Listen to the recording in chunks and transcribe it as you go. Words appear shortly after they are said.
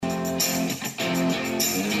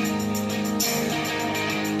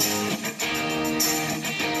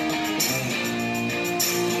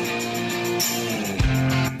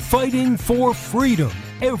fighting for freedom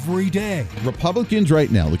every day. Republicans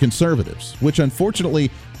right now, the conservatives, which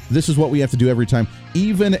unfortunately, this is what we have to do every time,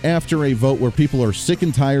 even after a vote where people are sick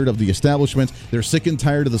and tired of the establishment, they're sick and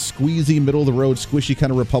tired of the squeezy, middle-of-the-road, squishy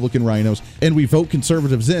kind of Republican rhinos, and we vote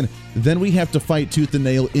conservatives in, then we have to fight tooth and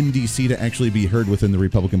nail in D.C. to actually be heard within the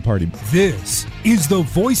Republican Party. This is the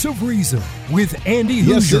Voice of Reason with Andy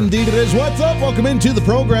Hoosier. Yes, indeed it is. What's up? Welcome into the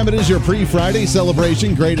program. It is your pre-Friday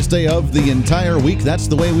celebration, greatest day of the entire week. That's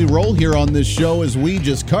the way we roll here on this show, as we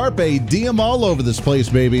just carpe diem all over this place,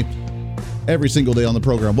 baby. Every single day on the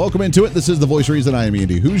program. Welcome into it. This is The Voice of Reason. I am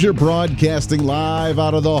Andy Hoosier, broadcasting live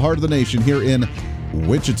out of the heart of the nation here in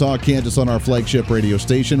Wichita, Kansas, on our flagship radio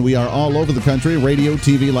station. We are all over the country, radio,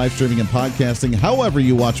 TV, live streaming, and podcasting. However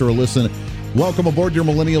you watch or listen, welcome aboard your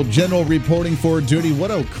Millennial General reporting for duty. What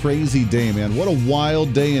a crazy day, man. What a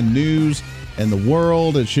wild day in news and the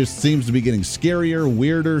world. It just seems to be getting scarier,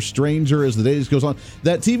 weirder, stranger as the days goes on.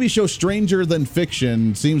 That TV show Stranger Than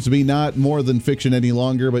Fiction seems to be not more than fiction any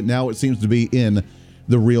longer, but now it seems to be in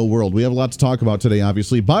the real world. We have a lot to talk about today,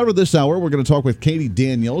 obviously. Bottom of this hour, we're going to talk with Katie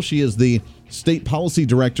Daniel. She is the State Policy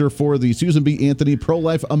Director for the Susan B. Anthony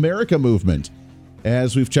Pro-Life America movement.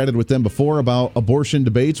 As we've chatted with them before about abortion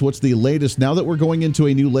debates, what's the latest now that we're going into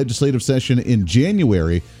a new legislative session in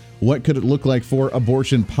January? What could it look like for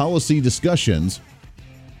abortion policy discussions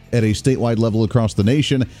at a statewide level across the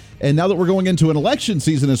nation? And now that we're going into an election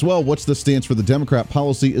season as well, what's the stance for the Democrat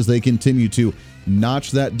policy as they continue to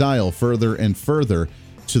notch that dial further and further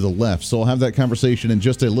to the left? So we'll have that conversation in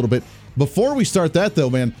just a little bit. Before we start that,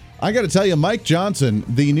 though, man, I got to tell you, Mike Johnson,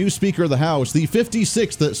 the new Speaker of the House, the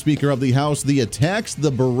 56th Speaker of the House, the attacks,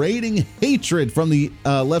 the berating hatred from the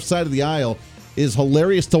left side of the aisle is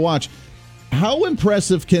hilarious to watch. How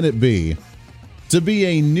impressive can it be to be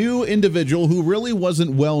a new individual who really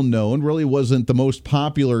wasn't well known, really wasn't the most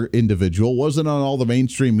popular individual, wasn't on all the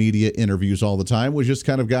mainstream media interviews all the time, was just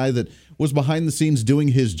kind of guy that was behind the scenes doing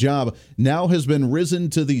his job, now has been risen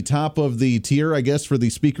to the top of the tier, I guess, for the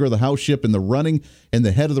Speaker of the House ship in the running and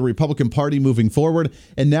the head of the Republican Party moving forward,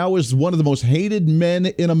 and now is one of the most hated men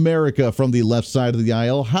in America from the left side of the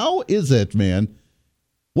aisle. How is it, man?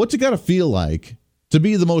 What's it got to feel like to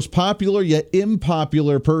be the most popular yet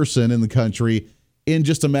impopular person in the country in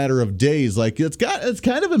just a matter of days? Like, it's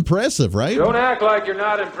kind of impressive, right? Don't act like you're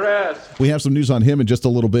not impressed. We have some news on him in just a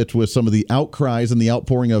little bit with some of the outcries and the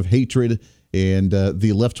outpouring of hatred and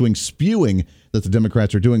the left-wing spewing that the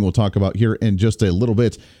Democrats are doing. We'll talk about here in just a little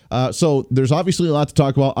bit. So there's obviously a lot to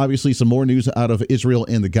talk about. Obviously, some more news out of Israel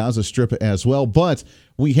and the Gaza Strip as well. But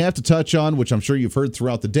we have to touch on, which I'm sure you've heard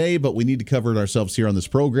throughout the day, but we need to cover it ourselves here on this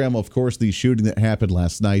program, of course, the shooting that happened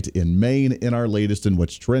last night in Maine in our latest and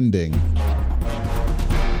What's Trending.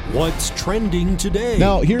 What's trending today?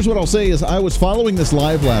 Now, here's what I'll say is I was following this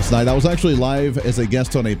live last night. I was actually live as a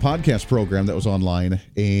guest on a podcast program that was online,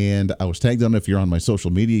 and I was tagged on. If you're on my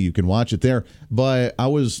social media, you can watch it there. But I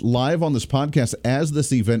was live on this podcast as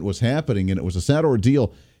this event was happening, and it was a sad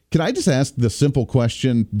ordeal. Can I just ask the simple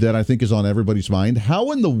question that I think is on everybody's mind?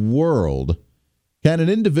 How in the world can an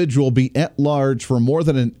individual be at large for more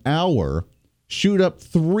than an hour, shoot up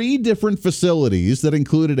 3 different facilities that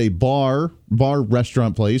included a bar,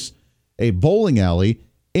 restaurant place, a bowling alley,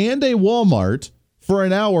 and a Walmart for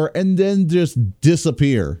an hour, and then just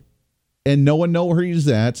disappear? And no one knows where he's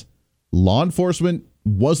at. Law enforcement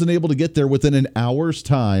wasn't able to get there within an hour's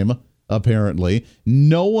time, apparently.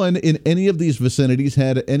 No one in any of these vicinities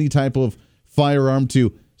had any type of firearm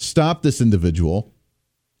to stop this individual.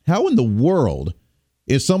 How in the world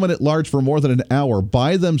is someone at large for more than an hour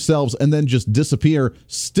by themselves and then just disappear,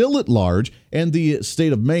 still at large, and the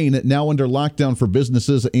state of Maine now under lockdown for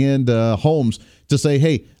businesses and homes to say,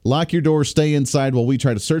 hey, lock your doors, stay inside while we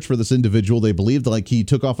try to search for this individual? They believed like he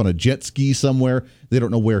took off on a jet ski somewhere. They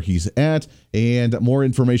don't know where he's at, and more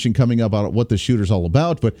information coming up about what the shooter's all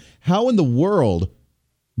about. But how in the world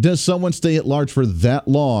does someone stay at large for that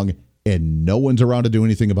long and no one's around to do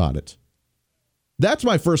anything about it? That's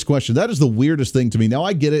my first question. That is the weirdest thing to me. Now,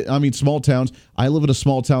 I get it. I mean, small towns. I live in a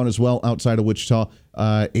small town as well outside of Wichita,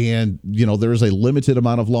 and, you know, there is a limited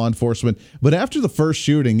amount of law enforcement. But after the first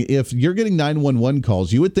shooting, if you're getting 911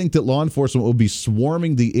 calls, you would think that law enforcement would be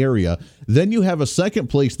swarming the area. Then you have a second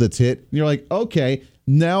place that's hit, and you're like, okay,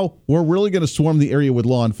 now we're really going to swarm the area with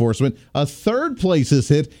law enforcement. A third place is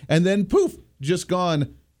hit, and then poof, just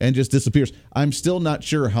gone and just disappears. I'm still not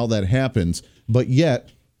sure how that happens, but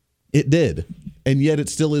yet it did. And yet it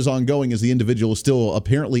still is ongoing as the individual is still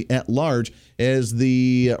apparently at large, as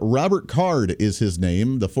the Robert Card is his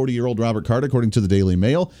name, the 40-year-old Robert Card, according to the Daily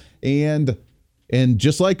Mail. And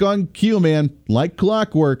just like on cue, man, like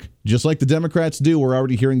clockwork, just like the Democrats do, we're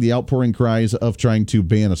already hearing the outpouring cries of trying to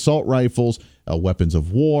ban assault rifles, weapons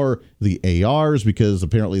of war, the ARs, because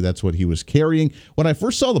apparently that's what he was carrying. When I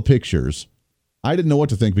first saw the pictures, I didn't know what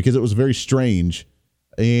to think because it was very strange,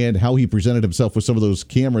 and how he presented himself with some of those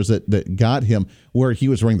cameras that got him, where he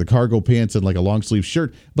was wearing the cargo pants and like a long sleeve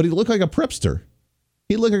shirt, but he looked like a prepster.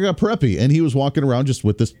 He looked like a preppy, and he was walking around just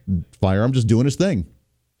with this firearm, just doing his thing.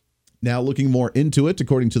 Now, looking more into it,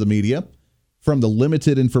 according to the media, from the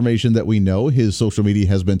limited information that we know, his social media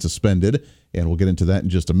has been suspended, and we'll get into that in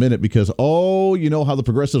just a minute because, you know how the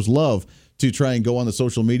progressives love to try and go on the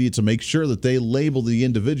social media to make sure that they label the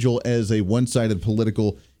individual as a one-sided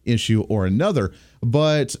political issue or another.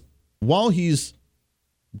 But while we're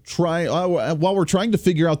trying to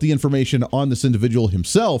figure out the information on this individual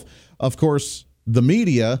himself, of course, the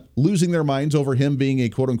media losing their minds over him being a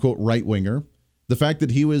quote-unquote right-winger, the fact that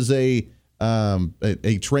he was a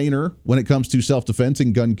trainer when it comes to self-defense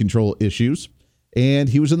and gun control issues, and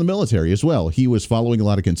he was in the military as well. He was following a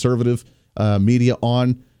lot of conservative media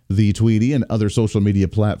on the Tweety and other social media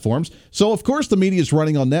platforms. So, of course, the media is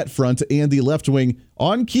running on that front, and the left wing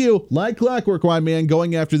on cue, like clockwork, my man,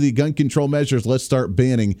 going after the gun control measures. Let's start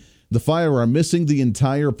banning the firearm, missing the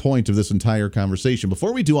entire point of this entire conversation.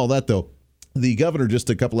 Before we do all that, though, the governor just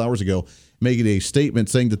a couple hours ago made a statement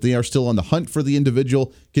saying that they are still on the hunt for the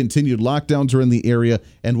individual, continued lockdowns are in the area,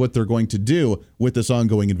 and what they're going to do with this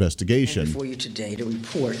ongoing investigation. Before you today to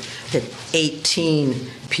report that 18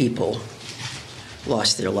 people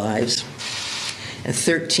lost their lives and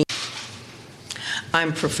 13.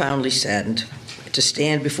 I'm profoundly saddened to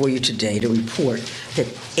stand before you today to report that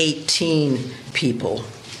 18 people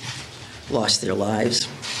lost their lives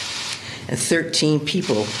and 13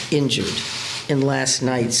 people injured in last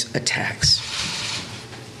night's attacks.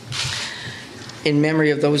 In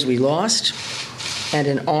memory of those we lost and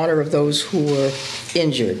in honor of those who were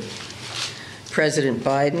injured, President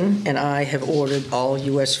Biden and I have ordered all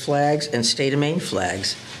U.S. flags and state of Maine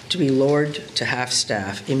flags to be lowered to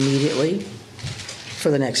half-staff immediately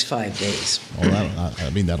for the next 5 days. Well,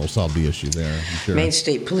 that'll solve the issue there, I'm sure. Maine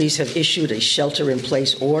State Police have issued a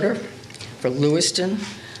shelter-in-place order for Lewiston,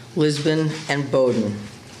 Lisbon, and Bowdoin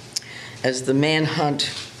as the manhunt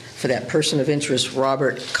for that person of interest,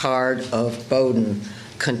 Robert Card of Bowdoin,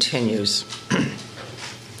 continues.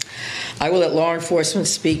 I will let law enforcement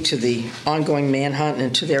speak to the ongoing manhunt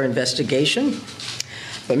and to their investigation,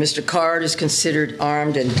 but Mr. Card is considered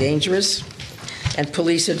armed and dangerous, and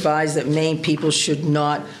police advise that Maine people should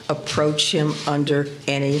not approach him under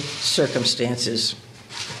any circumstances.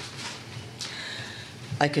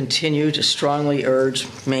 I continue to strongly urge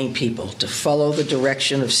Maine people to follow the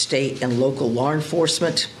direction of state and local law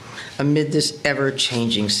enforcement amid this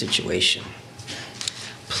ever-changing situation.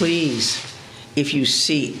 Please, if you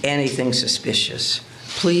see anything suspicious,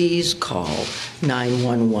 please call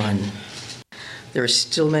 911. There are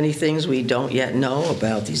still many things we don't yet know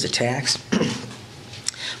about these attacks,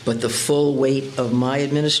 but the full weight of my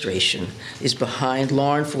administration is behind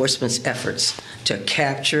law enforcement's efforts to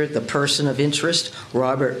capture the person of interest,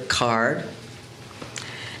 Robert Card,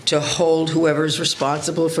 to hold whoever is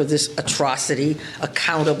responsible for this atrocity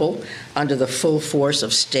accountable under the full force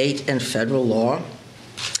of state and federal law,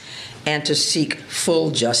 and to seek full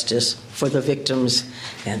justice for the victims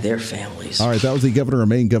and their families. All right, that was the governor of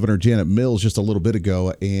Maine, Governor Janet Mills, just a little bit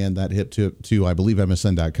ago, and that hit to I believe,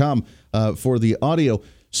 MSN.com for the audio.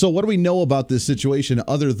 So what do we know about this situation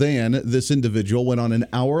other than this individual went on an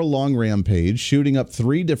hour-long rampage, shooting up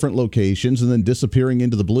 3 different locations and then disappearing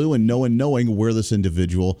into the blue and no one knowing where this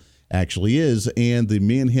individual actually is. And the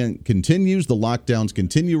manhunt continues. The lockdowns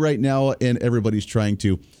continue right now, and everybody's trying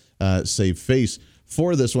to save face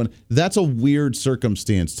for this one. That's a weird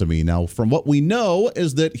circumstance to me. Now, from what we know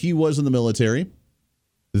is that he was in the military,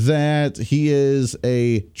 that he is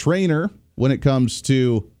a trainer when it comes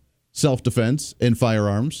to self-defense and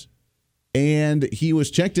firearms, and he was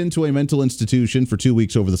checked into a mental institution for 2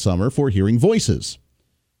 weeks over the summer for hearing voices.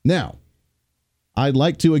 Now, I'd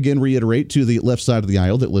like to again reiterate to the left side of the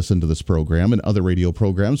aisle that listen to this program and other radio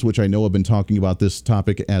programs, which I know have been talking about this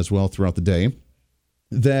topic as well throughout the day,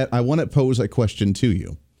 that I want to pose a question to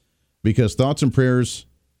you, because thoughts and prayers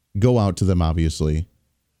go out to them, obviously,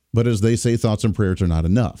 but as they say, thoughts and prayers are not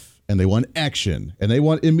enough. And they want action, and they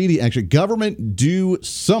want immediate action. Government, do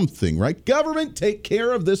something, right? Government, take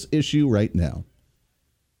care of this issue right now.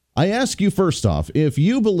 I ask you first off, if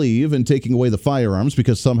you believe in taking away the firearms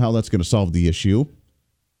because somehow that's going to solve the issue,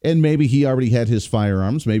 and maybe he already had his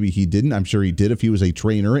firearms, maybe he didn't. I'm sure he did if he was a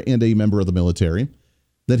trainer and a member of the military,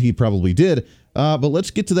 that he probably did. But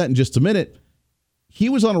let's get to that in just a minute. He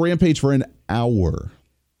was on a rampage for an hour.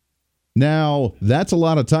 Now, that's a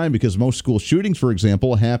lot of time because most school shootings, for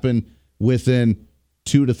example, happen within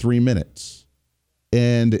 2 to 3 minutes.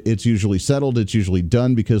 And it's usually settled. It's usually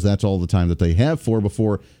done because that's all the time that they have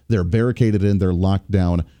before they're barricaded in, they're locked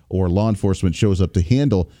down, or law enforcement shows up to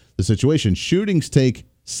handle the situation. Shootings take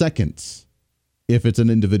seconds if it's an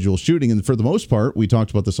individual shooting. And for the most part, we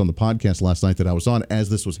talked about this on the podcast last night that I was on as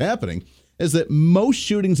this was happening, is that most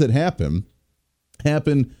shootings that happen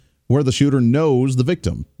where the shooter knows the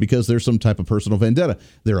victim because there's some type of personal vendetta.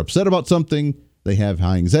 They're upset about something, they have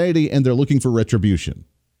high anxiety, and they're looking for retribution.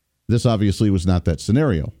 This obviously was not that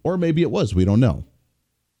scenario. Or maybe it was, we don't know.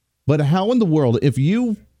 But how in the world, if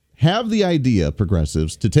you have the idea,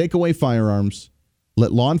 progressives, to take away firearms,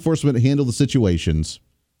 let law enforcement handle the situations,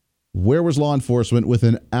 where was law enforcement with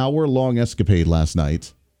an hour-long escapade last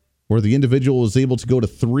night where the individual was able to go to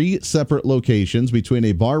 3 separate locations between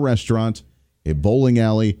a bar restaurant, a bowling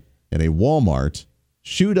alley, and a Walmart,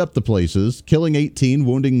 shoot up the places, killing 18,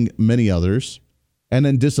 wounding many others, and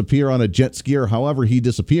then disappear on a jet ski or however he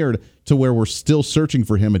disappeared to where we're still searching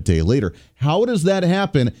for him a day later? How does that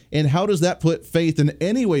happen, and how does that put faith in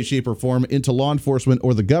any way, shape, or form into law enforcement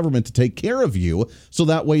or the government to take care of you so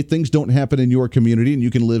that way things don't happen in your community and you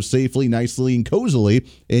can live safely, nicely, and cozily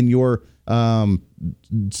in your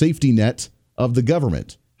safety net of the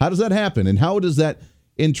government? How does that happen, and how does that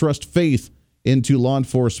entrust faith into law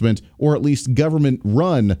enforcement, or at least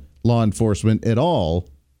government-run law enforcement at all,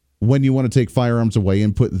 when you want to take firearms away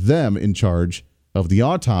and put them in charge of the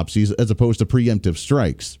autopsies as opposed to preemptive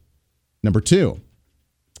strikes? Number 2,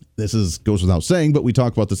 this goes without saying, but we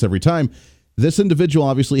talk about this every time. This individual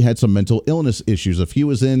obviously had some mental illness issues. If he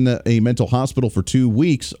was in a mental hospital for 2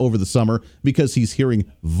 weeks over the summer because he's hearing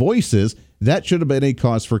voices, that should have been a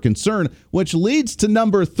cause for concern, which leads to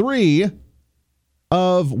number 3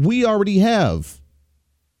 of we already have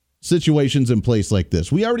situations in place like this.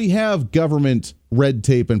 We already have government red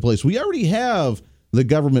tape in place. We already have the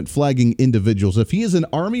government flagging individuals. If he is an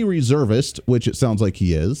Army reservist, which it sounds like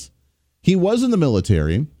he is, he was in the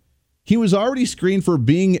military, he was already screened for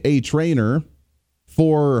being a trainer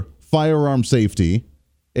for firearm safety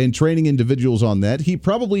and training individuals on that. He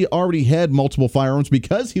probably already had multiple firearms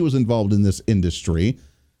because he was involved in this industry,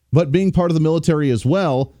 but being part of the military as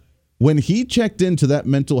well, when he checked into that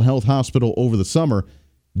mental health hospital over the summer,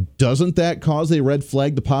 doesn't that cause a red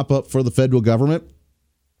flag to pop up for the federal government?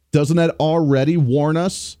 Doesn't that already warn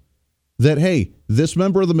us that, hey, this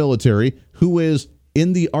member of the military who is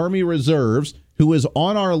in the Army Reserves, who is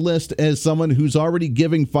on our list as someone who's already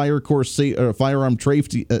giving firearm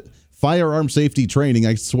safety training,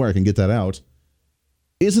 I swear I can get that out,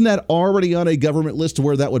 isn't that already on a government list to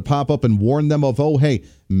where that would pop up and warn them of, oh, hey,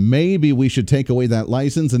 maybe we should take away that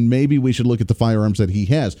license and maybe we should look at the firearms that he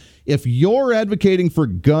has? If you're advocating for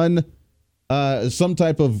some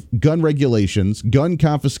type of gun regulations, gun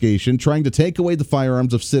confiscation, trying to take away the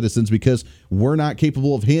firearms of citizens because we're not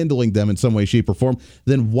capable of handling them in some way, shape, or form,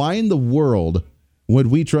 then why in the world would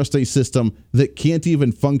we trust a system that can't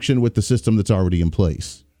even function with the system that's already in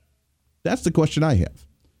place? That's the question I have.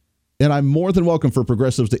 And I'm more than welcome for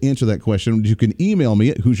progressives to answer that question. You can email me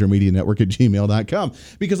at HoosierMediaNetwork@gmail.com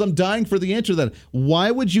because I'm dying for the answer to that. Why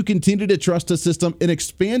would you continue to trust a system and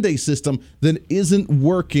expand a system that isn't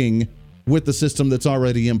working with the system that's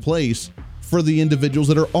already in place for the individuals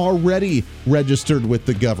that are already registered with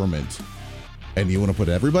the government? And you want to put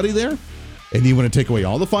everybody there? And you want to take away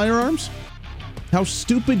all the firearms? How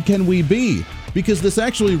stupid can we be? Because this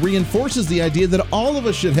actually reinforces the idea that all of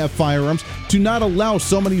us should have firearms to not allow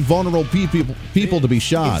so many vulnerable people to be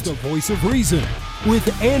shot. It's the voice of reason with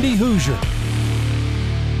Andy Hoosier.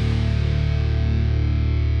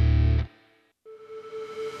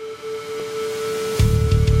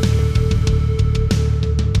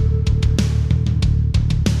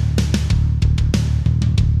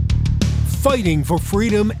 Fighting for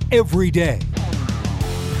freedom every day.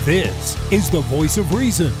 This is the voice of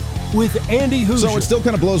reason with Andy Hoosier. So it still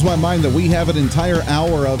kind of blows my mind that we have an entire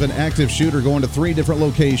hour of an active shooter going to 3 different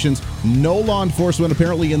locations. No law enforcement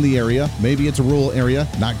apparently in the area. Maybe it's a rural area.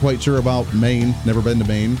 Not quite sure about Maine. Never been to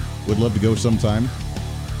Maine. Would love to go sometime.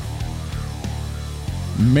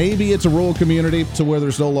 Maybe it's a rural community to where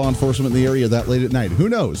there's no law enforcement in the area that late at night. Who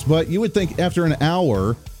knows? But you would think after an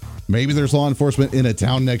hour, maybe there's law enforcement in a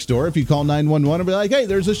town next door. If you call 911 and be like, hey,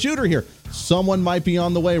 there's a shooter here, someone might be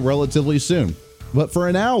on the way relatively soon. But for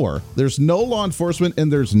an hour, there's no law enforcement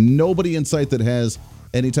and there's nobody in sight that has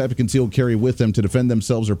any type of concealed carry with them to defend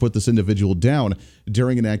themselves or put this individual down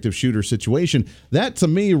during an active shooter situation. That, to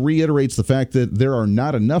me, reiterates the fact that there are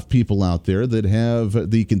not enough people out there that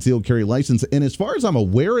have the concealed carry license. And as far as I'm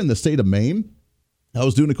aware in the state of Maine, I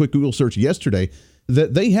was doing a quick Google search yesterday,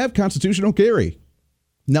 that they have constitutional carry.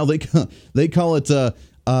 Now, they call it,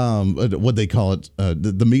 what they call it,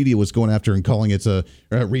 the media was going after and calling it a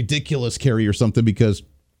ridiculous carry or something because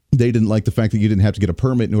they didn't like the fact that you didn't have to get a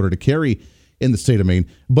permit in order to carry in the state of Maine.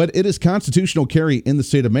 But it is constitutional carry in the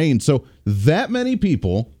state of Maine. So that many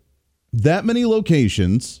people, that many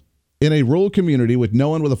locations in a rural community with no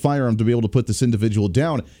one with a firearm to be able to put this individual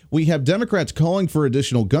down. We have Democrats calling for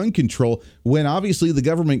additional gun control when obviously the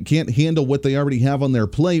government can't handle what they already have on their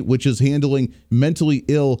plate, which is handling mentally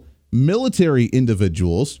ill military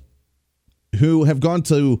individuals who have gone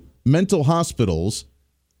to mental hospitals,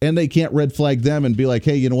 and they can't red flag them and be like,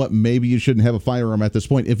 hey, you know what, maybe you shouldn't have a firearm at this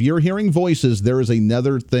point. If you're hearing voices, there is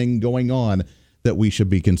another thing going on that we should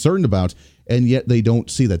be concerned about, and yet they don't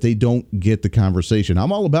see that. They don't get the conversation.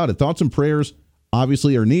 I'm all about it. Thoughts and prayers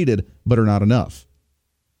obviously are needed, but are not enough.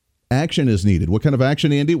 Action is needed. What kind of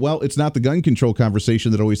action, Andy? Well, it's not the gun control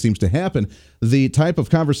conversation that always seems to happen. The type of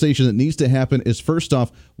conversation that needs to happen is, first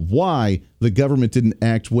off, why the government didn't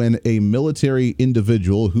act when a military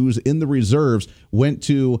individual who's in the reserves went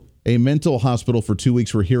to a mental hospital for 2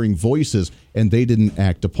 weeks for hearing voices, and they didn't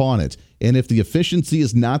act upon it. And if the efficiency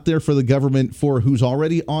is not there for the government for who's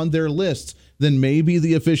already on their lists, then maybe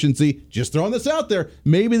the efficiency, just throwing this out there,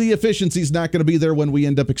 maybe the efficiency is not going to be there when we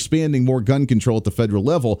end up expanding more gun control at the federal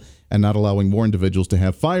level and not allowing more individuals to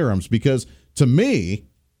have firearms. Because to me,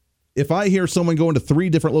 if I hear someone going to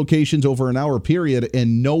 3 different locations over an hour period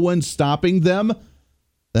and no one's stopping them,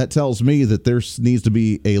 that tells me that there needs to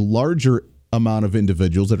be a larger amount of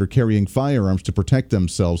individuals that are carrying firearms to protect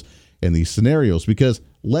themselves in these scenarios. Because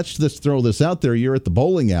let's just throw this out there. You're at the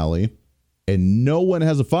bowling alley and no one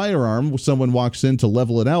has a firearm. Someone walks in to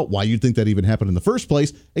level it out. Why you'd think that even happened in the first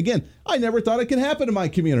place? Again, I never thought it could happen in my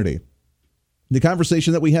community. The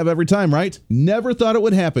conversation that we have every time, right? Never thought it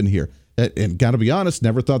would happen here. And got to be honest,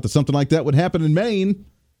 never thought that something like that would happen in Maine.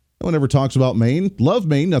 No one ever talks about Maine. Love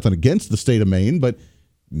Maine, nothing against the state of Maine, but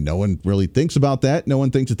no one really thinks about that. No one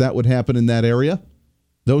thinks that that would happen in that area.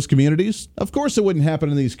 Those communities? Of course it wouldn't happen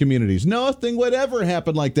in these communities. Nothing would ever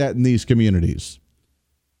happen like that in these communities.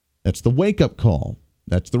 That's the wake-up call.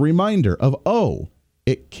 That's the reminder of, oh,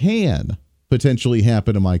 it can potentially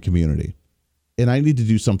happen in my community. And I need to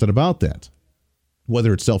do something about that.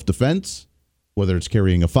 Whether it's self-defense, whether it's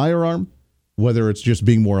carrying a firearm, whether it's just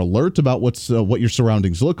being more alert about what your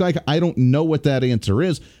surroundings look like. I don't know what that answer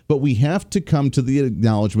is, but we have to come to the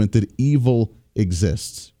acknowledgement that evil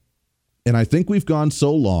exists. And I think we've gone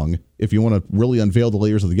so long, if you want to really unveil the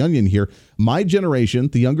layers of the onion here, my generation,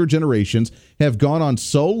 the younger generations, have gone on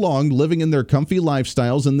so long living in their comfy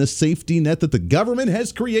lifestyles and this safety net that the government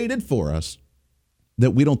has created for us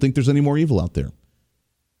that we don't think there's any more evil out there.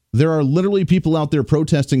 There are literally people out there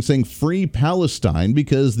protesting saying free Palestine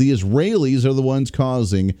because the Israelis are the ones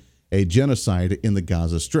causing a genocide in the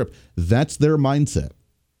Gaza Strip. That's their mindset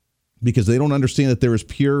because they don't understand that there is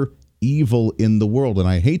pure evil in the world. And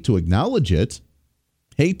I hate to acknowledge it,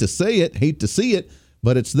 hate to say it, hate to see it,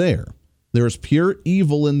 but it's there. There is pure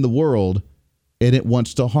evil in the world and it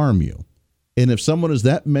wants to harm you. And if someone is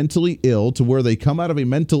that mentally ill to where they come out of a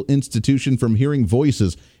mental institution from hearing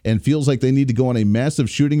voices and feels like they need to go on a massive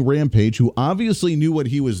shooting rampage, who obviously knew what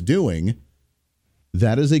he was doing,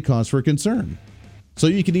 that is a cause for concern. So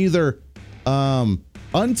you can either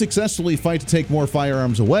unsuccessfully fight to take more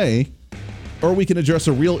firearms away, or we can address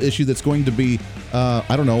a real issue that's going to be,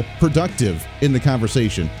 productive in the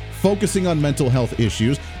conversation, focusing on mental health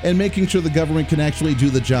issues and making sure the government can actually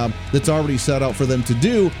do the job that's already set out for them to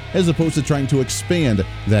do, as opposed to trying to expand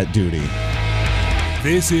that duty.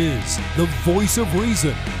 This is the Voice of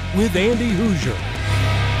Reason with Andy Hoosier.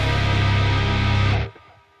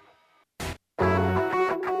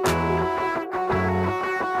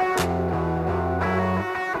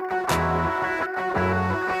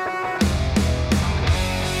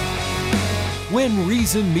 When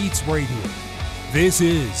reason meets radio. This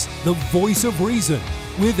is the Voice of Reason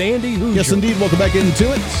with Andy Hoosier. Yes, indeed. Welcome back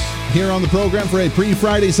into it. Here on the program for a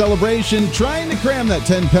pre-Friday celebration, trying to cram that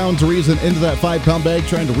 10 pounds of reason into that 5-pound bag,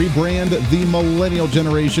 trying to rebrand the millennial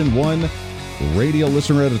generation, one radio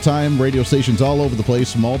listener at a time, radio stations all over the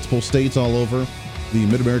place, multiple states all over the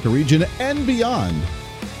Mid-America region and beyond.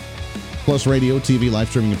 Plus radio, TV, live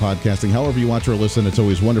streaming, and podcasting. However you watch or listen, it's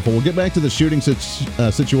always wonderful. We'll get back to the shooting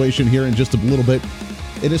situation here in just a little bit.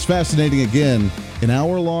 It is fascinating, again, an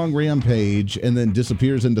hour-long rampage and then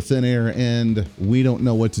disappears into thin air, and we don't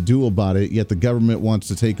know what to do about it, yet the government wants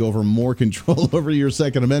to take over more control over your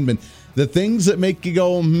Second Amendment. The things that make you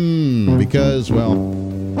go, because, well,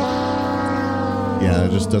 I don't know. Production Yeah,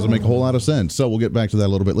 it just doesn't make a whole lot of sense. So we'll get back to that a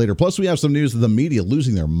little bit later. Plus, we have some news of the media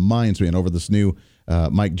losing their minds, man, over this new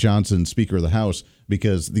Mike Johnson, Speaker of the House,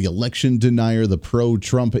 because the election denier, the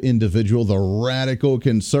pro-Trump individual, the radical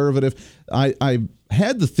conservative. I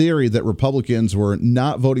had the theory that Republicans were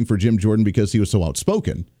not voting for Jim Jordan because he was so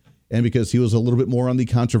outspoken and because he was a little bit more on the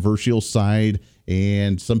controversial side,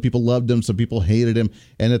 and some people loved him, some people hated him,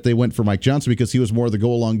 and that they went for Mike Johnson because he was more the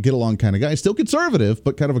go-along, get-along kind of guy. Still conservative,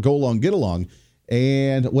 but kind of a go-along, get-along.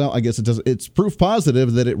 And, well, I guess it's proof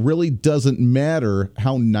positive that it really doesn't matter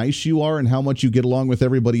how nice you are and how much you get along with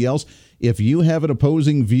everybody else. If you have an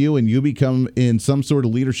opposing view and you become in some sort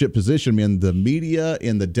of leadership position, man, the media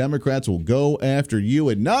and the Democrats will go after you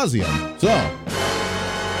ad nauseum. So,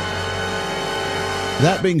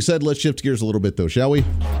 that being said, let's shift gears a little bit, though, shall we?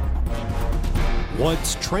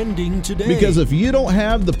 What's trending today? Because if you don't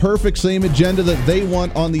have the perfect same agenda that they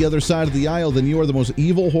want on the other side of the aisle, then you are the most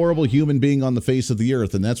evil, horrible human being on the face of the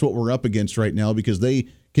earth. And that's what we're up against right now, because they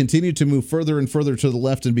continue to move further and further to the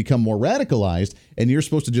left and become more radicalized. And you're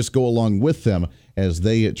supposed to just go along with them as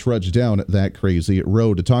they trudge down that crazy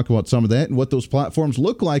road. To talk about some of that and what those platforms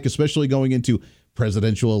look like, especially going into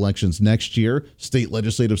presidential elections next year, state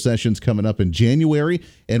legislative sessions coming up in January,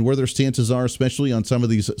 and where their stances are, especially on some of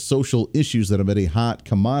these social issues that have been a hot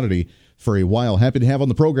commodity for a while. Happy to have on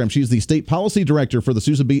the program. She's the state policy director for the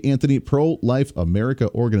Susan B. Anthony Pro-Life America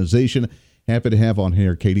organization. Happy to have on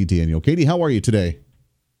here Katie Daniel. Katie, how are you today?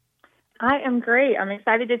 I am great. I'm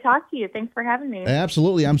excited to talk to you. Thanks for having me.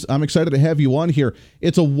 Absolutely. I'm excited to have you on here.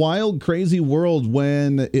 It's a wild, crazy world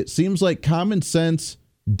when it seems like common sense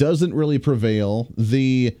doesn't really prevail.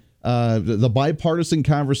 The bipartisan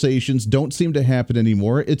conversations don't seem to happen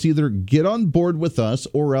anymore. It's either get on board with us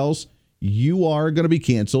or else you are going to be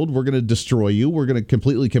canceled. We're going to destroy you. We're going to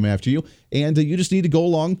completely come after you. And you just need to go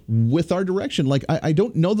along with our direction. Like, I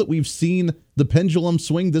don't know that we've seen the pendulum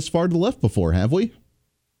swing this far to the left before, have we?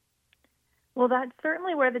 Well, that's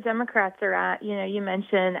certainly where the Democrats are at. You know, you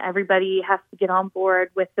mentioned everybody has to get on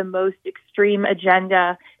board with the most extreme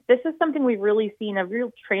agenda. This is something we've really seen, a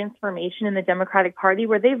real transformation in the Democratic Party,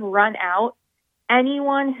 where they've run out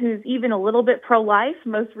anyone who's even a little bit pro-life.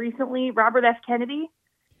 Most recently, Robert F. Kennedy,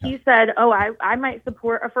 he said, I might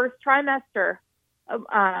support a first trimester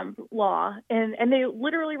law. And they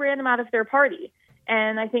literally ran him out of their party.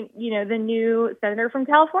 And I think, you know, the new senator from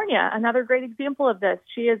California, another great example of this.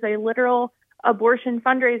 She is a literal abortion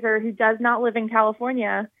fundraiser who does not live in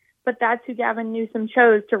California, but that's who Gavin Newsom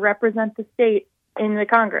chose to represent the state in the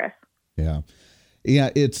Congress. Yeah.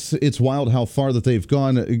 Yeah, it's wild how far that they've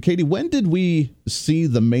gone. Katie, when did we see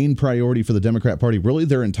the main priority for the Democrat Party, really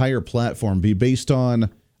their entire platform, be based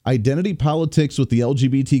on identity politics with the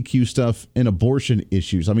LGBTQ stuff and abortion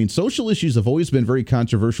issues? I mean, social issues have always been very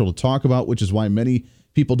controversial to talk about, which is why many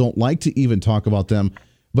people don't like to even talk about them.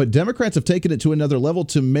 But Democrats have taken it to another level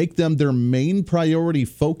to make them their main priority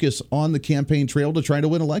focus on the campaign trail to try to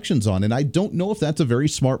win elections on. And I don't know if that's a very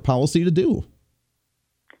smart policy to do.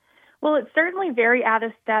 Well, it's certainly very out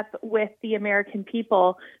of step with the American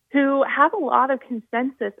people, who have a lot of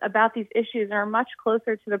consensus about these issues and are much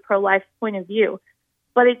closer to the pro-life point of view.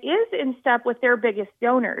 But it is in step with their biggest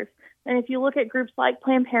donors. And if you look at groups like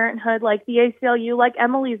Planned Parenthood, like the ACLU, like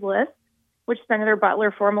Emily's List, which Senator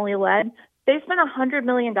Butler formerly led, they spent $100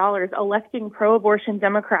 million electing pro-abortion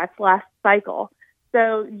Democrats last cycle.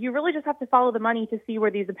 So you really just have to follow the money to see where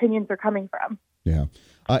these opinions are coming from. Yeah.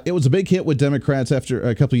 It was a big hit with Democrats after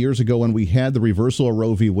a couple of years ago when we had the reversal of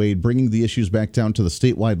Roe v. Wade, bringing the issues back down to the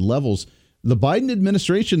statewide levels. The Biden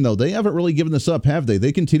administration, though, they haven't really given this up, have they?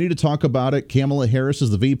 They continue to talk about it. Kamala Harris, as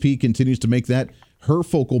the VP, continues to make that her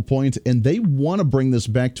focal point, and they want to bring this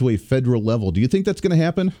back to a federal level. Do you think that's going to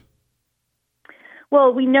happen?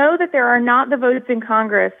 Well, we know that there are not the votes in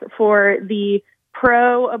Congress for the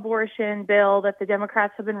pro-abortion bill that the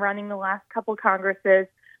Democrats have been running the last couple Congresses.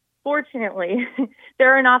 Fortunately,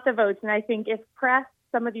 there are not the votes. And I think if pressed,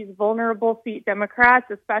 some of these vulnerable seat Democrats,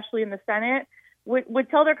 especially in the Senate, would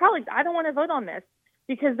tell their colleagues, I don't want to vote on this,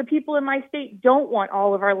 because the people in my state don't want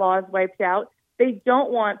all of our laws wiped out. They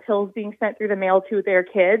don't want pills being sent through the mail to their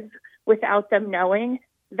kids without them knowing.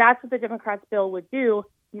 That's what the Democrats' bill would do.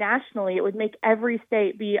 Nationally, it would make every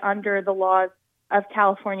state be under the laws of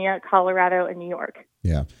California, Colorado, and New York.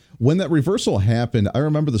 Yeah. When that reversal happened, I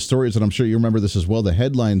remember the stories, and I'm sure you remember this as well, the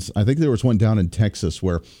headlines. I think there was one down in Texas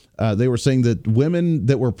where they were saying that women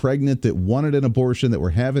that were pregnant, that wanted an abortion, that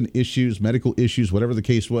were having issues, medical issues, whatever the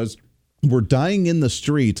case was, were dying in the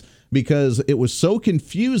streets because it was so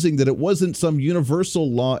confusing that it wasn't some universal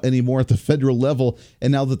law anymore at the federal level.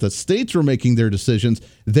 And now that the states were making their decisions,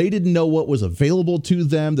 they didn't know what was available to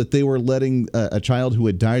them, that they were letting a child who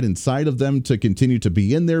had died inside of them to continue to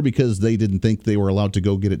be in there because they didn't think they were allowed to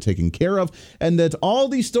go get it taken care of. And that all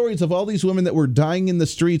these stories of all these women that were dying in the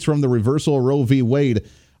streets from the reversal of Roe v. Wade,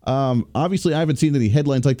 obviously I haven't seen any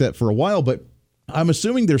headlines like that for a while, but I'm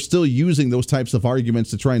assuming they're still using those types of arguments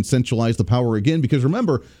to try and centralize the power again, because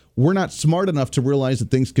remember, we're not smart enough to realize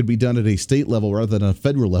that things could be done at a state level rather than a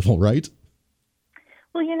federal level, right?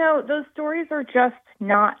 Well, those stories are just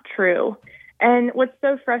not true. And what's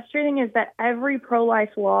so frustrating is that every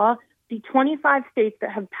pro-life law, the 25 states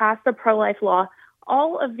that have passed a pro-life law,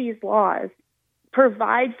 all of these laws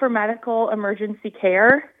provide for medical emergency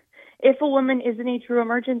care. If a woman is in a true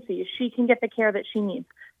emergency, she can get the care that she needs.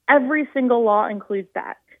 Every single law includes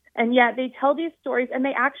that. And yet they tell these stories and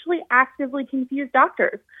they actually actively confuse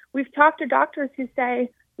doctors. We've talked to doctors who say,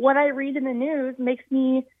 what I read in the news makes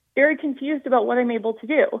me very confused about what I'm able to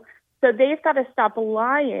do. So they've got to stop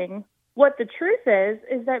lying. What the truth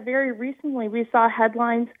is that very recently we saw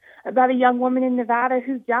headlines about a young woman in Nevada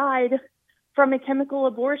who died from a chemical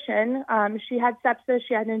abortion. She had sepsis,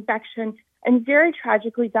 she had an infection, and very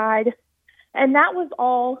tragically died. And that was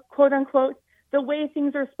all, quote unquote, the way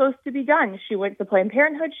things are supposed to be done. She went to Planned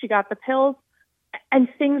Parenthood, she got the pills, and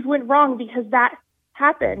things went wrong because that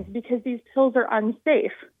happened, because these pills are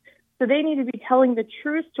unsafe. So they need to be telling the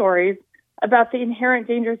true stories about the inherent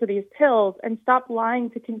dangers of these pills and stop lying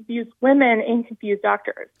to confuse women and confuse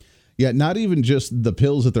doctors. Yeah, not even just the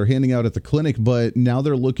pills that they're handing out at the clinic, but now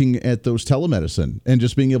they're looking at those telemedicine and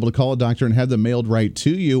just being able to call a doctor and have them mailed right to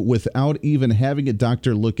you without even having a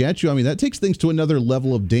doctor look at you. I mean, that takes things to another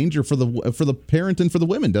level of danger for the parent and for the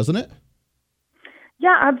women, doesn't it?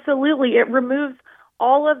 Yeah, absolutely. It removes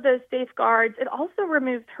all of those safeguards. It also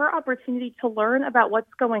removes her opportunity to learn about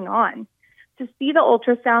what's going on, to see the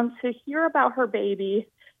ultrasound, to hear about her baby,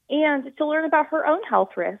 and to learn about her own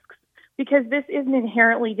health risks. Because this is an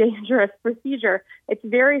inherently dangerous procedure. It's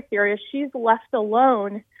very serious. She's left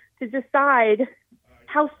alone to decide,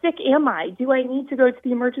 how sick am I? Do I need to go to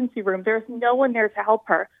the emergency room? There's no one there to help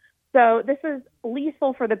her. So this is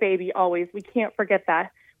lethal for the baby always. We can't forget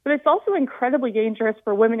that. But it's also incredibly dangerous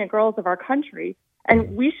for women and girls of our country.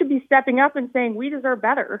 And we should be stepping up and saying we deserve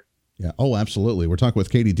better. Yeah. Oh, absolutely. We're talking with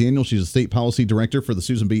Katie Daniel. She's a state policy director for the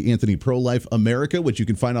Susan B. Anthony Pro-Life America, which you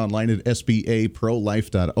can find online at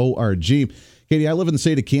sbaprolife.org. Katie, I live in the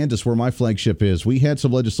state of Kansas where my flagship is. We had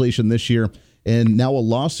some legislation this year and now a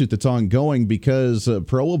lawsuit that's ongoing because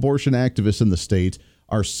pro-abortion activists in the state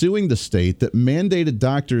are suing the state that mandated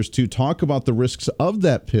doctors to talk about the risks of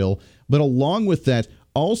that pill, but along with that,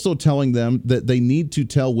 also telling them that they need to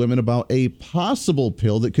tell women about a possible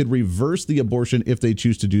pill that could reverse the abortion if they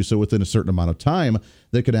choose to do so within a certain amount of time,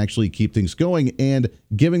 that could actually keep things going, and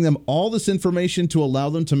giving them all this information to allow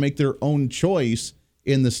them to make their own choice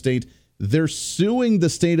in the state. They're suing the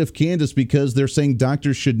state of Kansas because they're saying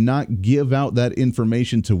doctors should not give out that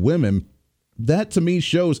information to women. That to me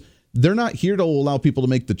shows they're not here to allow people to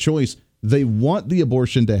make the choice. They want the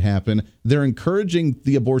abortion to happen. They're encouraging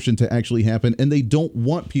the abortion to actually happen, and they don't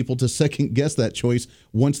want people to second guess that choice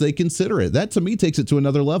once they consider it. That, to me, takes it to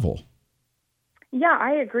another level. Yeah,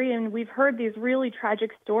 I agree. And we've heard these really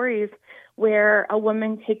tragic stories where a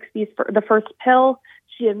woman takes the first pill.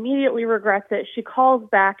 She immediately regrets it. She calls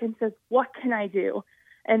back and says, what can I do?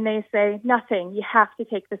 And they say, nothing. You have to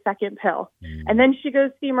take the second pill. And then she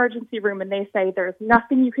goes to the emergency room and they say, there's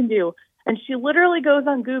nothing you can do. And she literally goes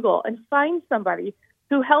on Google and finds somebody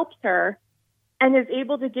who helps her and is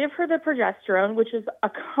able to give her the progesterone, which is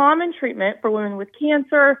a common treatment for women with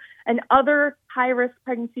cancer and other high-risk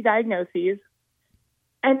pregnancy diagnoses.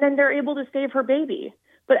 And then they're able to save her baby.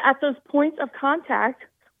 But at those points of contact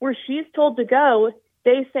where she's told to go,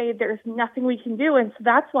 they say there's nothing we can do. And so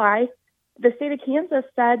that's why the state of Kansas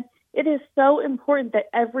said it is so important that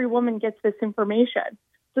every woman gets this information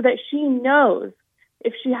so that she knows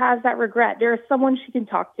if she has that regret, there is someone she can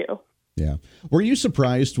talk to. Yeah. Were you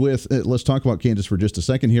surprised with, let's talk about Kansas for just a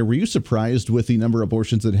second here. Were you surprised with the number of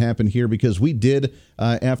abortions that happened here? Because we did,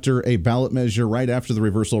 after a ballot measure, right after the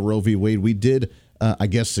reversal of Roe v. Wade, we did,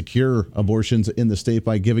 secure abortions in the state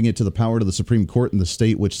by giving it to the power to the Supreme Court in the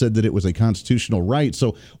state, which said that it was a constitutional right.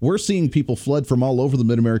 So we're seeing people flood from all over the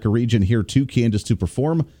Mid-America region here to Kansas to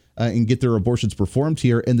perform and get their abortions performed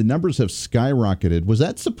here, and the numbers have skyrocketed. Was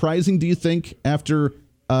that surprising, do you think, after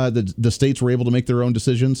the states were able to make their own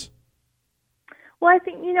decisions? Well, I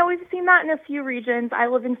think, we've seen that in a few regions. I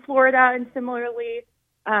live in Florida, and similarly,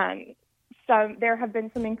 there have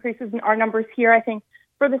been some increases in our numbers here. I think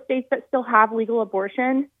for the states that still have legal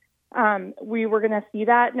abortion, We were going to see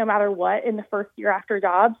that no matter what in the first year after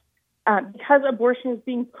Dobbs, because abortion is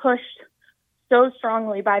being pushed so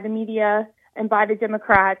strongly by the media and by the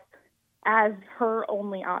Democrats as her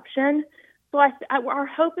only option. So our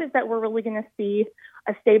hope is that we're really going to see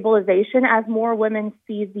a stabilization as more women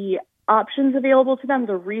see the options available to them,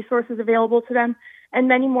 the resources available to them, and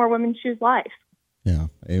many more women choose life. Yeah,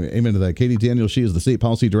 amen to that. Katie Daniel, she is the state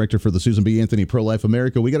policy director for the Susan B. Anthony Pro-Life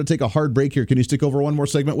America. We got to take a hard break here. Can you stick over one more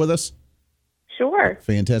segment with us? Sure.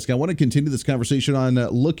 Fantastic. I want to continue this conversation on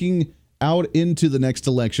looking out into the next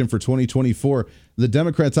election for 2024. The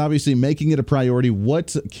Democrats obviously making it a priority.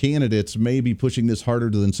 What candidates may be pushing this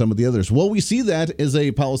harder than some of the others? Well, we see that as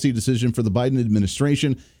a policy decision for the Biden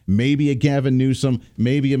administration, maybe a Gavin Newsom,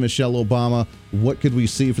 maybe a Michelle Obama. What could we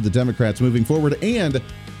see for the Democrats moving forward? And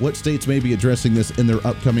what states may be addressing this in their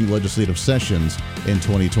upcoming legislative sessions in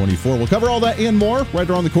 2024? We'll cover all that and more right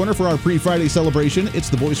around the corner for our pre-Friday celebration.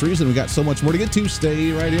 It's The Voice Reason. We got so much more to get to.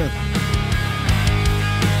 Stay right here.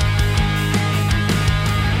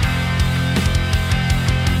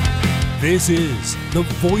 This is The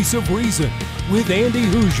Voice of Reason with Andy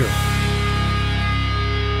Hoosier.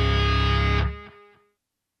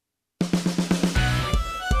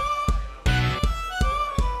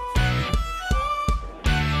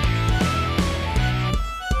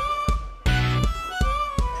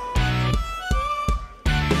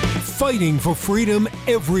 Fighting for freedom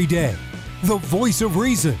every day. The Voice of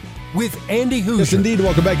Reason with Andy Hoosier. Yes, indeed.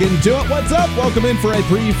 Welcome back into it. What's up? Welcome in for a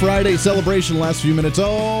pre-Friday celebration. Last few minutes.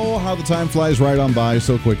 Oh, how the time flies right on by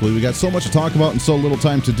so quickly. We got so much to talk about and so little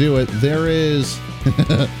time to do it. There is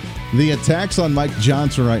the attacks on Mike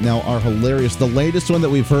Johnson right now are hilarious. The latest one that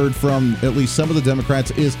we've heard from at least some of the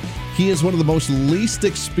Democrats is he is one of the most least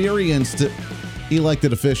experienced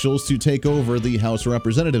elected officials to take over the House of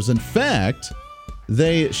Representatives. In fact,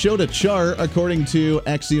 they showed a chart, according to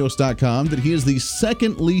Axios.com, that he is the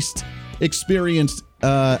second least experienced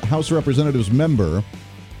House of Representatives member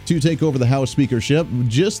to take over the House speakership.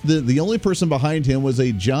 Just the only person behind him was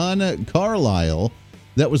a John Carlisle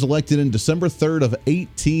that was elected in December 3rd of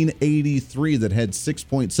 1883 that had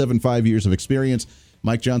 6.75 years of experience.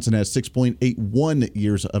 Mike Johnson has 6.81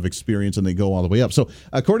 years of experience, and they go all the way up. So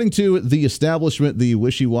according to the establishment, the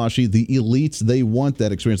wishy-washy, the elites, they want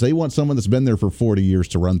that experience. They want someone that's been there for 40 years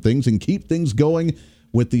to run things and keep things going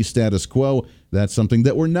with the status quo. That's something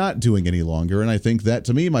that we're not doing any longer. And I think that,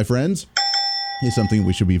 to me, my friends, is something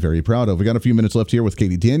we should be very proud of. We got a few minutes left here with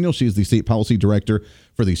Katie Daniel. She's the state policy director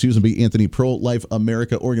for the Susan B. Anthony Pro-Life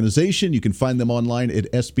America organization. You can find them online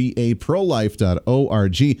at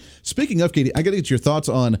sbaprolife.org. Speaking of Katie, I got to get your thoughts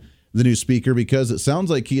on the new speaker because it sounds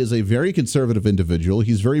like he is a very conservative individual.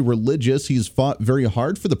 He's very religious. He's fought very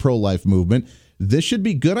hard for the pro-life movement. This should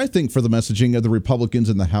be good, I think, for the messaging of the Republicans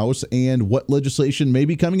in the House and what legislation may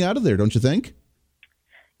be coming out of there, don't you think?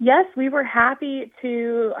 Yes, we were happy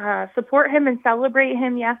to support him and celebrate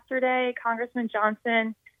him yesterday. Congressman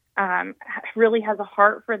Johnson really has a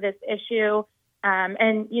heart for this issue.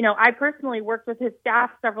 And, you know, I personally worked with his staff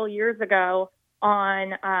several years ago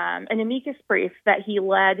on an amicus brief that he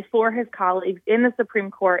led for his colleagues in the Supreme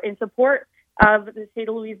Court in support of the state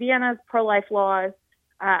of Louisiana's pro-life laws.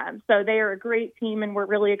 So they are a great team, and we're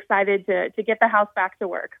really excited to get the House back to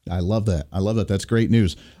work. I love that. I love that. That's great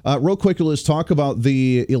news. Real quick, let's talk about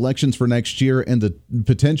the elections for next year and the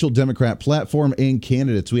potential Democrat platform and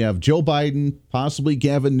candidates. We have Joe Biden, possibly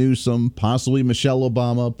Gavin Newsom, possibly Michelle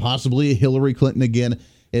Obama, possibly Hillary Clinton again.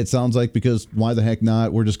 It sounds like, because why the heck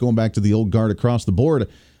not? We're just going back to the old guard across the board.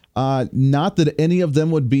 Not that any of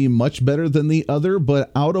them would be much better than the other,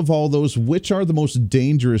 but out of all those, which are the most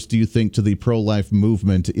dangerous, do you think, to the pro-life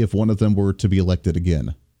movement if one of them were to be elected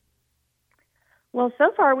again? Well,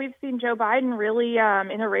 so far we've seen Joe Biden really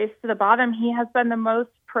in a race to the bottom. He has been the most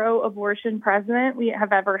pro-abortion president we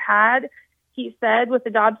have ever had. He said with the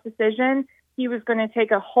Dobbs decision, he was going to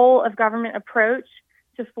take a whole of government approach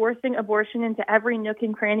to forcing abortion into every nook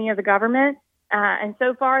and cranny of the government. And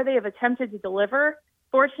so far they have attempted to deliver.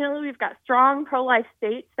 Fortunately, we've got strong pro-life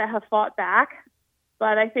states that have fought back.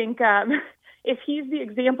 But I think if he's the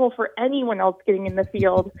example for anyone else getting in the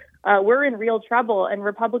field, we're in real trouble. And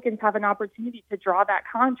Republicans have an opportunity to draw that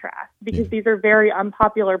contrast because these are very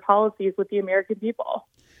unpopular policies with the American people.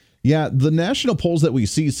 Yeah, the national polls that we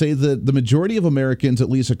see say that the majority of Americans,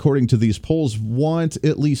 at least according to these polls, want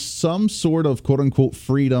at least some sort of quote-unquote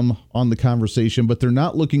freedom on the conversation, but they're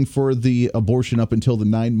not looking for the abortion up until the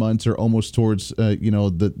 9 months or almost towards,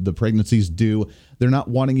 the pregnancy's due. They're not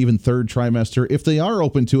wanting even third trimester. If they are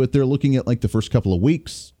open to it, they're looking at like the first couple of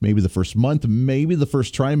weeks, maybe the first month, maybe the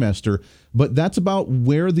first trimester. But that's about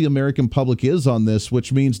where the American public is on this,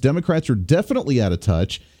 which means Democrats are definitely out of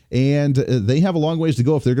touch. and they have a long ways to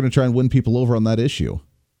go if they're going to try and win people over on that issue.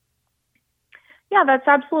 Yeah, that's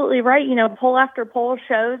absolutely right. Poll after poll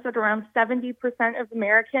shows that around 70% of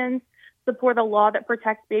Americans support a law that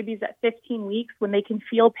protects babies at 15 weeks when they can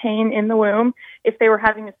feel pain in the womb. If they were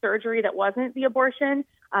having a surgery that wasn't the abortion,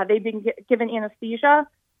 they've been given anesthesia.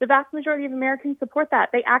 The vast majority of Americans support that.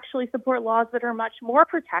 They actually support laws that are much more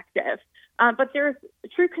protective. But there's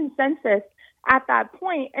true consensus at that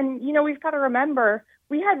point. And, we've got to remember,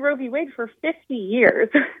 we had Roe v. Wade for 50 years.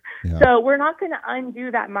 Yeah. So we're not going to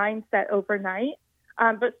undo that mindset overnight.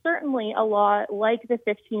 But certainly a law like the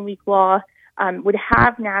 15-week law would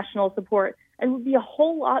have national support and would be a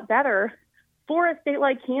whole lot better for a state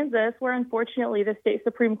like Kansas, where unfortunately the state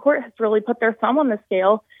Supreme Court has really put their thumb on the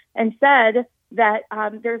scale and said that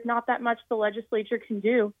there's not that much the legislature can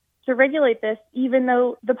do to regulate this, even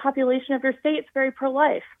though the population of your state is very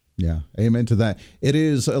pro-life. Yeah, amen to that. It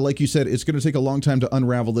is, like you said, it's going to take a long time to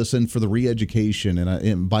unravel this, and for the re-education,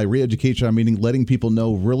 and by re-education, I'm meaning letting people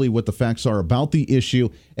know really what the facts are about the issue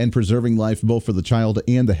and preserving life both for the child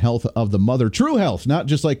and the health of the mother. True health, not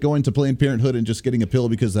just like going to Planned Parenthood and just getting a pill,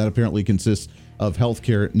 because that apparently consists of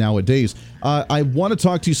healthcare nowadays. I want to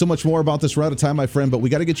talk to you so much more about this. We're out of time, my friend, but we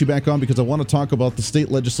got to get you back on because I want to talk about the state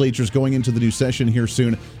legislatures going into the new session here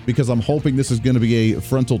soon, because I'm hoping this is going to be a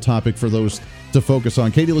frontal topic for those to focus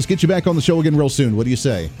on. Katie, let's get you back on the show again real soon. What do you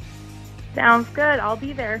say? Sounds good. I'll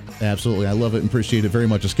be there. Absolutely. I love it and appreciate it very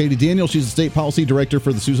much. It's Katie Daniel. She's the State Policy Director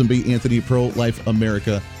for the Susan B. Anthony Pro-Life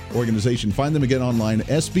America organization. Find them again online,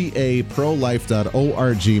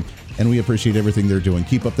 sbaprolife.org. And we appreciate everything they're doing.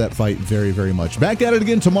 Keep up that fight very, very much. Back at it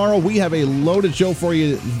again tomorrow. We have a loaded show for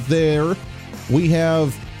you there. We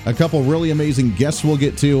have a couple really amazing guests we'll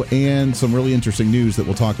get to and some really interesting news that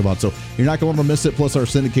we'll talk about. So you're not going to want to miss it. Plus our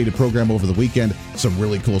syndicated program over the weekend. Some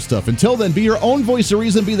really cool stuff. Until then, be your own voice of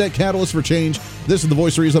reason. Be that catalyst for change. This is the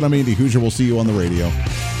Voice of Reason. I'm Andy Hoosier. We'll see you on the radio.